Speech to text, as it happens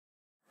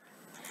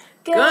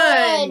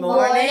Good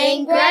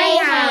morning,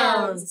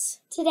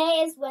 Greyhounds!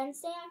 Today is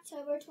Wednesday,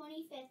 October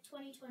 25th,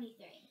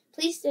 2023.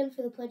 Please stand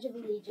for the Pledge of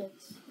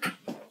Allegiance.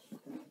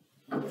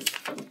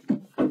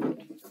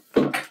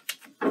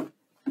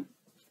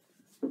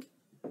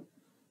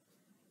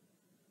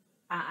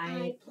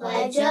 I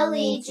pledge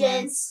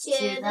allegiance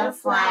to the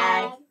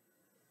flag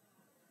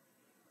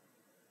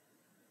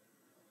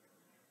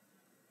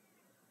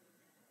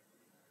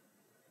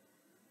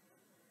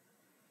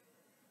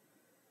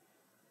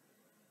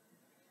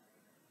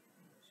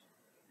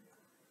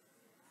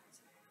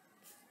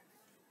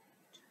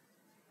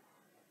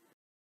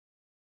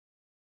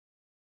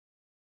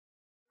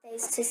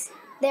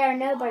There are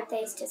no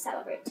birthdays to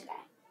celebrate today.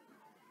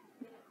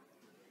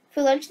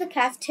 For lunch, the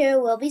cafeteria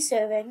will be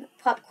serving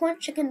popcorn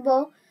chicken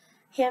bowl,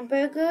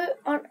 hamburger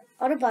on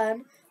a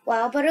bun,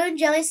 wild butter and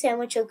jelly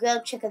sandwich, or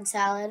grilled chicken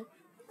salad.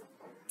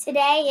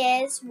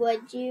 Today is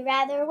Would You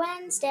Rather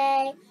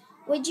Wednesday.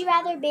 Would you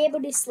rather be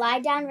able to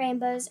slide down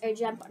rainbows or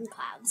jump on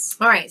clouds?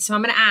 All right, so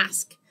I'm going to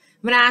ask.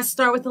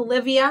 Start with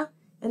Olivia,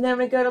 and then I'm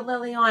going to go to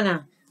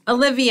Liliana.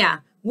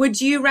 Olivia, would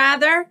you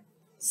rather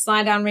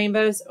slide down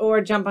rainbows or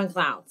jump on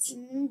clouds?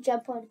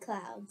 Jump on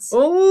clouds.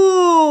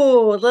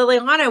 Ooh,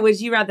 Liliana, would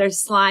you rather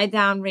slide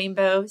down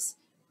rainbows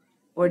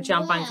or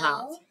jump on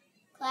clouds?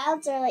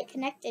 Clouds are like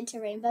connected to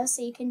rainbows,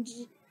 so you can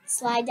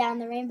slide down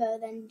the rainbow,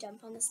 then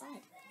jump on the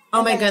slide.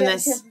 Oh my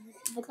goodness.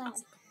 The cloud.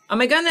 Oh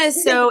my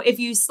goodness. So if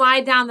you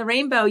slide down the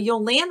rainbow,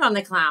 you'll land on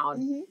the cloud.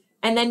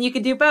 And then you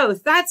could do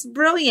both. That's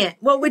brilliant.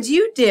 What would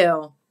you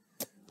do?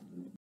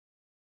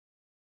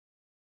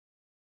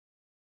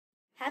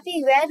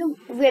 Happy Red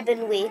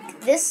Ribbon Week.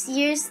 This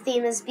year's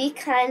theme is Be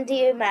Kind to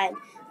Your Mind.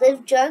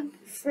 Live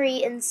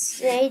drug-free and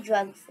stay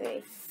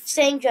drug-free.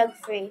 Staying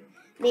drug-free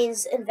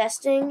means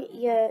investing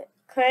your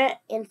current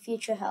and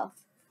future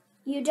health.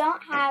 You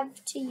don't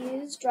have to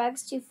use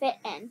drugs to fit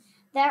in.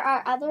 There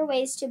are other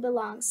ways to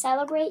belong.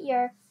 Celebrate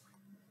your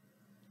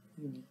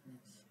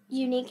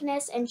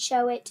uniqueness and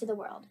show it to the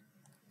world.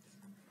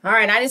 All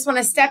right, I just want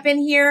to step in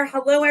here.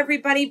 Hello,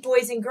 everybody,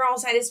 boys and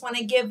girls. I just want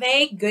to give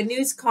a good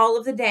news call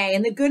of the day.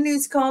 And the good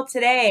news call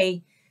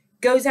today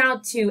goes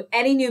out to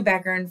Eddie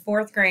Newbecker in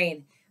 4th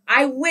grade.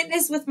 I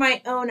witnessed with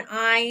my own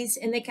eyes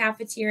in the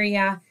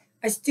cafeteria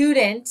a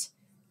student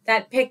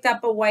that picked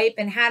up a wipe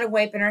and had a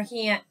wipe in her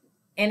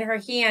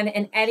hand,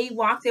 and Eddie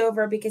walked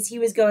over because he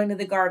was going to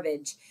the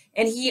garbage.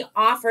 And he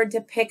offered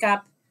to pick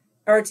up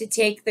or to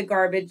take the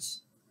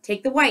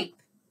wipe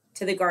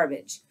to the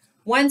garbage.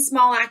 One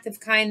small act of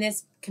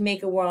kindness can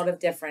make a world of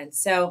difference.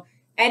 So,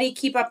 Eddie,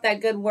 keep up that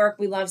good work.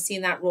 We love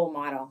seeing that role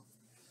model.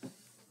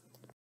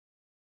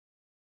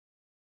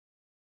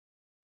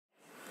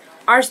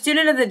 Our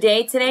student of the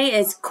day today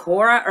is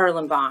Cora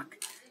Erlenbach.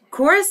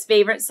 Cora's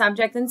favorite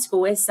subject in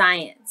school is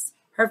science.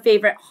 Her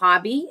favorite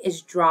hobby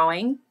is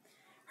drawing.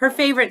 Her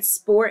favorite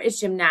sport is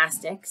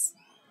gymnastics.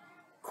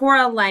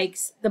 Cora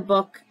likes the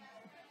book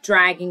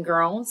Dragon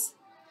Girls.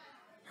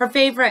 Her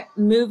favorite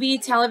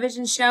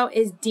television show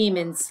is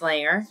Demon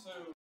Slayer.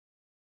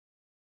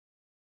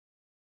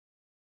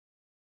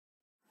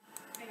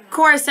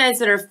 Cora says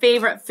that her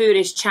favorite food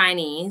is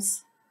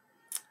Chinese.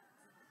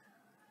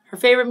 Her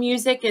favorite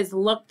music is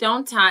Look,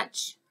 Don't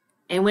Touch.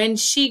 And when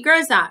she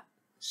grows up,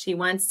 she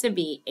wants to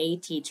be a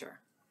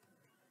teacher.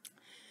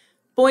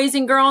 Boys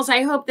and girls,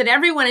 I hope that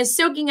everyone is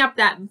soaking up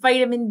that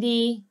vitamin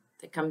D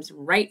that comes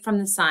right from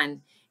the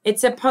sun.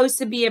 It's supposed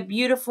to be a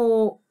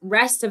beautiful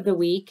rest of the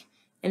week.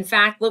 In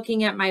fact,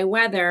 looking at my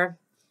weather,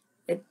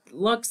 it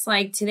looks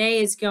like today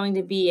is going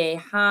to be a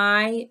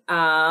high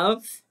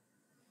of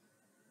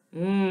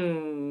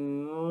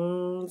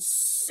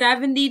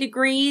 70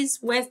 degrees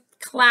with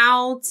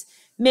clouds,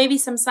 maybe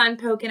some sun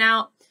poking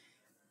out.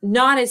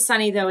 Not as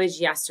sunny, though,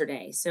 as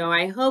yesterday. So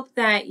I hope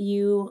that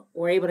you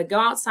were able to go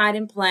outside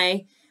and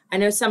play. I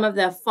know some of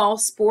the fall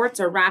sports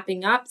are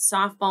wrapping up,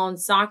 softball and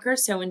soccer,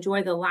 so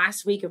enjoy the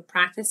last week of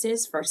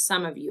practices for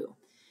some of you.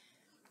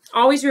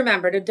 Always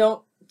remember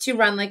to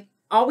run like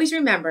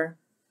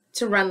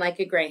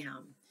a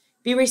greyhound.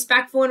 Be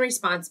respectful and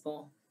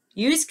responsible.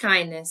 Use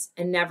kindness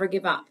and never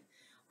give up.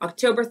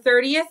 October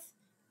 30th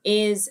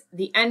is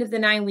the end of the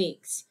 9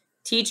 weeks.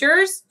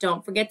 Teachers,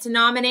 don't forget to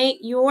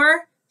nominate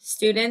your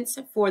students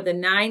for the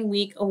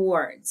 9-week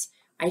awards.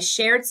 I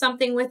shared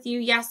something with you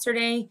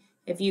yesterday.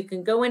 If you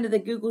can go into the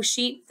Google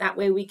Sheet, that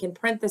way we can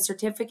print the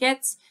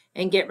certificates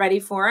and get ready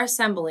for our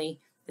assembly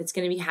that's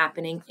going to be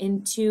happening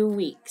in 2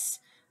 weeks.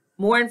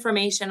 More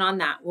information on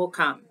that will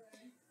come.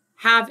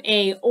 Have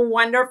a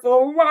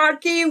wonderful,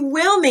 rocky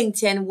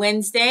Wilmington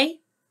Wednesday.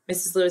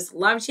 Mrs. Lewis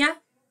loves you,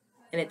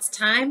 and it's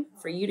time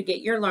for you to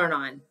get your learn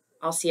on.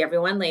 I'll see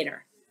everyone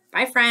later.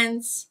 Bye,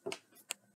 friends.